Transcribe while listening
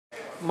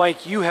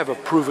Mike, you have a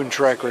proven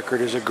track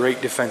record as a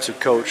great defensive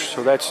coach,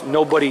 so that's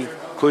nobody,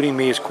 including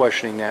me, is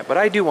questioning that. But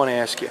I do want to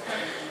ask you,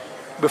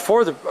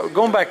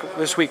 going back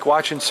this week,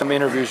 watching some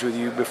interviews with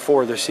you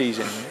before the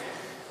season,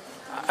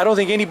 I don't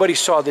think anybody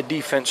saw the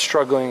defense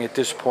struggling at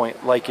this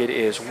point like it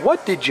is.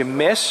 What did you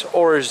miss,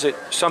 or is it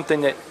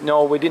something that,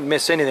 no, we didn't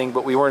miss anything,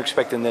 but we weren't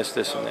expecting this,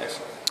 this, and this?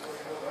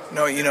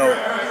 No, you know,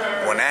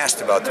 when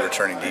asked about the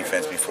returning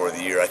defense before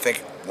the year, I think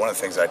one of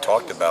the things I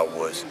talked about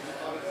was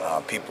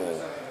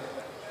people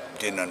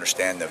didn't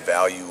understand the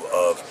value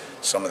of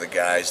some of the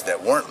guys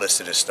that weren't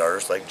listed as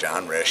starters, like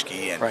John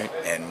Reschke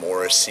and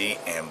Morrissey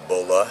and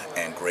Bulla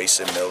and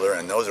Grayson Miller,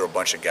 and those are a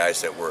bunch of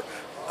guys that were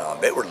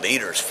they were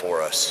leaders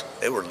for us.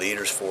 They were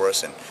leaders for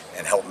us and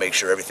helped make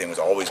sure everything was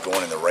always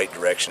going in the right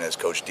direction, as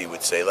Coach D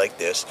would say like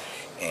this.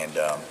 And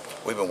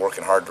we've been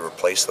working hard to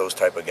replace those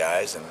type of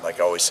guys. And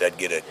like I always said,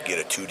 get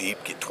a two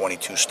deep, get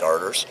 22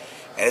 starters.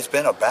 And it's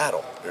been a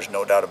battle. There's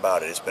no doubt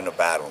about it. It's been a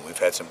battle. And we've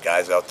had some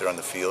guys out there on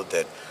the field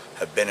that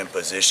have been in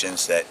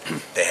positions that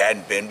they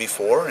hadn't been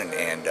before.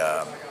 And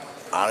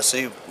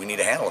honestly, we need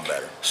to handle them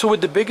better. So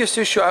with the biggest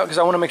issue, because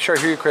I want to make sure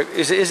I hear you correct,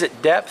 is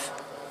it depth?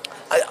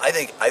 I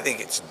think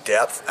it's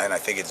depth, and I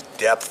think it's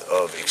depth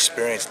of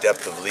experience,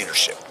 depth of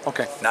leadership.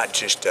 Okay. Not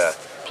just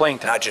playing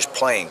time. Not just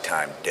playing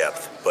time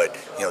depth, but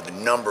the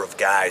number of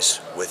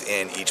guys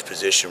within each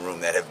position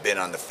room that have been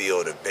on the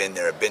field, have been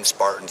there, have been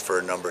Spartans for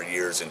a number of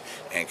years,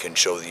 and can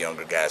show the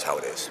younger guys how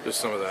it is. Does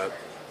some of that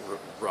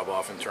rub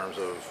off in terms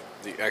of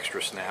the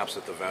extra snaps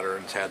that the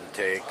veterans had to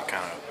take to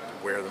kind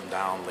of wear them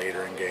down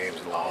later in games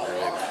and longer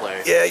they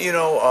play?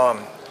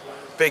 Yeah,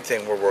 big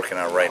thing we're working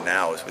on right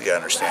now is we got to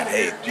understand,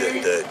 hey,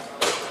 the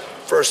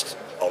first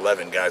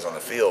 11 guys on the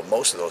field,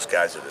 most of those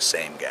guys are the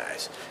same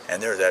guys.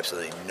 And there's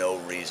absolutely no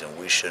reason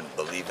we shouldn't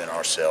believe in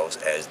ourselves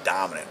as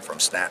dominant from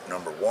snap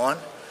number 1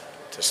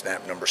 to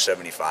snap number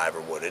 75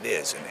 or what it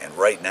is. And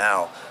right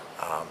now,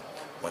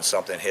 when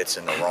something hits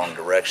in the wrong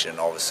direction,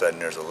 all of a sudden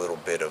there's a little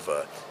bit of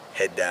a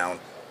head down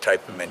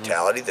type of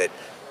mentality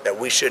that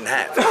we shouldn't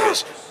have.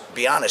 Because,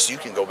 be honest, you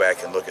can go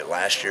back and look at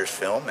last year's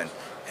film and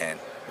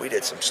we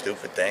did some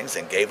stupid things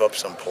and gave up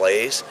some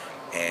plays.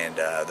 And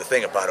the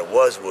thing about it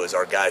was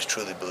our guys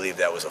truly believed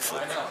that was a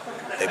fluke.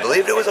 They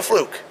believed it was a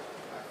fluke.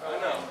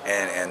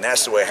 And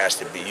that's the way it has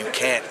to be. You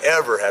can't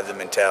ever have the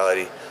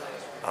mentality,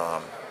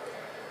 oh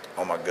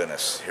my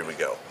goodness, here we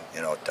go,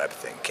 type of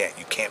thing.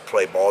 You can't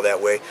play ball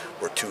that way.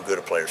 We're too good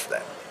of players for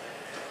that.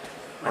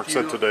 Mark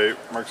said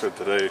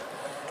today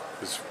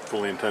is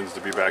fully intends to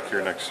be back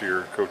here next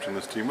year coaching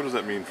this team. What does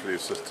that mean for the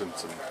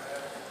assistants? And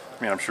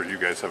I mean, I'm sure you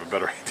guys have a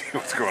better idea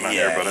what's going on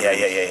here. But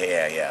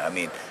Yeah. I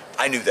mean,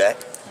 I knew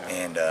that.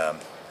 And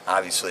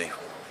obviously,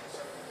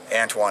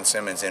 Antoine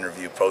Simmons'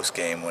 interview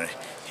post-game when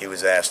he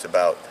was asked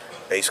about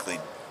basically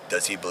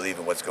does he believe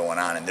in what's going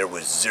on, and there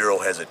was zero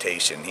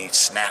hesitation. He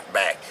snapped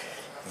back,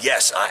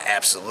 yes, I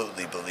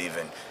absolutely believe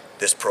in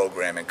this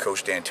program and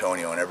Coach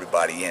D'Antonio and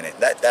everybody in it.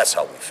 That's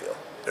how we feel.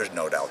 There's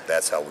no doubt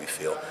that's how we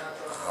feel.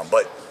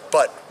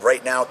 But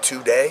right now,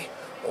 today,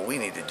 what we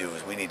need to do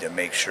is we need to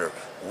make sure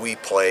we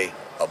play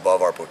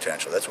above our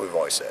potential. That's what we've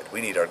always said. We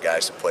need our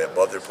guys to play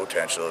above their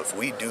potential. If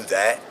we do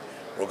that,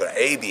 we're going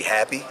to A, be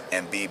happy,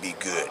 and B, be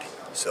good.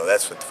 So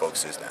that's what the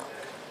focus is now.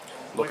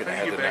 Looking ahead,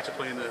 how do you get back to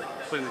playing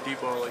the deep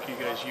ball like you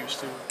guys used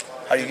to?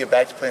 How do you get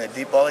back to playing the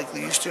deep ball like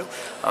we used to?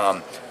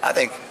 I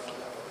think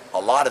a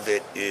lot of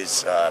it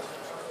is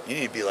you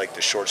need to be like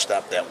the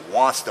shortstop that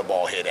wants the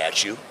ball hit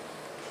at you,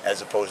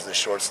 as opposed to the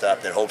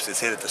shortstop that hopes it's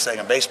hit at the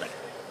second baseman.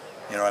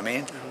 You know what I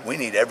mean? Mm-hmm. We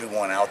need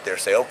everyone out there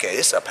to say, okay,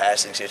 this is a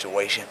passing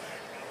situation.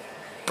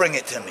 Bring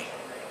it to me.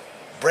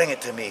 Bring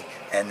it to me,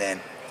 and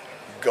then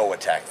go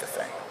attack the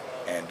thing.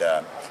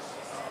 And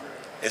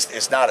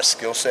it's not a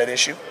skill set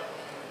issue.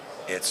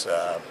 It's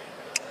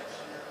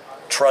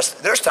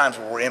trust. There's times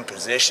where we're in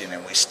position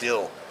and we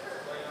still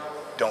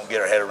don't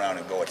get our head around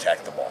and go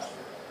attack the ball.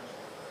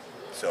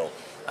 So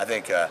I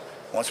think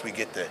once we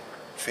get the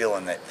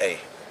feeling that, hey,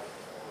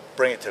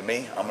 bring it to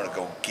me, I'm going to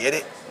go get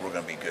it, we're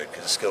going to be good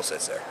because the skill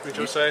set's there. I mean,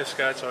 Josiah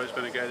Scott's always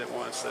been a guy that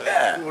wants that.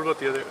 Yeah. What about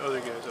the other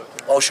guys out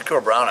there? Oh,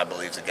 Shakur Brown, I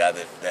believe, is a guy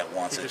that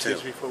wants it too. He just needs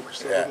to be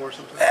focused a little more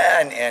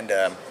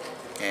sometimes.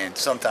 And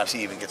sometimes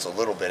he even gets a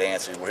little bit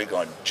antsy where he's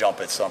going to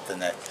jump at something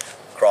that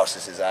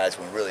crosses his eyes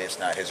when really it's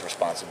not his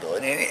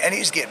responsibility. And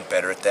he's getting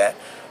better at that.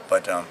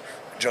 But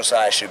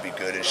Josiah should be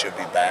good and should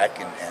be back.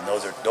 And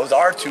those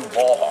are two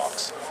ball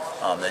hawks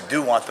that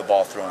do want the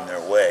ball thrown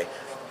their way.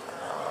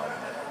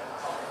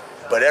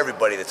 But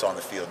everybody that's on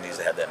the field needs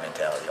to have that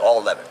mentality,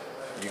 all 11.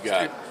 You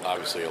got,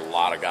 obviously, a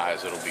lot of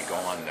guys that'll be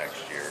gone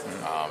next year,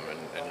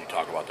 and you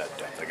talk about that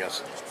depth. I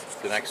guess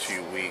the next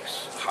few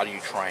weeks, how do you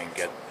try and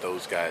get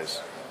those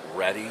guys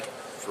ready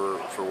for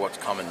what's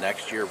coming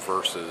next year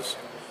versus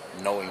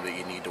knowing that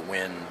you need to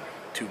win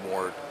 2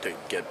 more to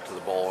get to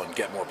the bowl and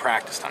get more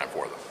practice time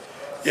for them?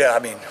 Yeah, I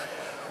mean,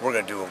 we're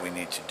going to do what we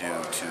need to do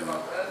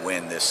to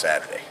win this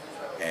Saturday.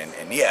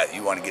 And yeah,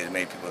 you want to get as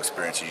many people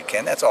experience as you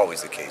can. That's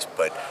always the case.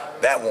 But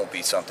that won't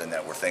be something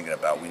that we're thinking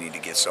about. We need to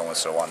get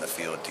so-and-so on the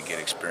field to get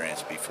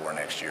experience before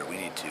next year. We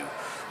need to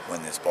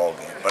win this ball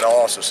game. But I'll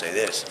also say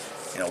this.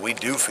 we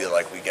do feel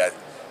like we got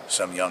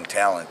some young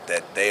talent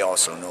that they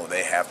also know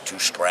they have to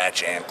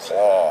scratch and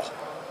claw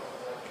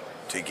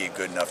to get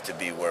good enough to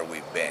be where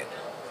we've been.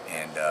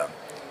 And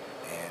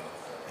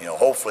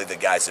hopefully the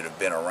guys that have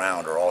been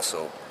around are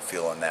also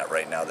feeling that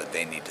right now, that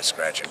they need to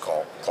scratch and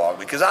claw,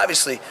 because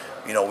obviously,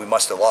 we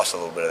must have lost a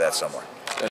little bit of that somewhere.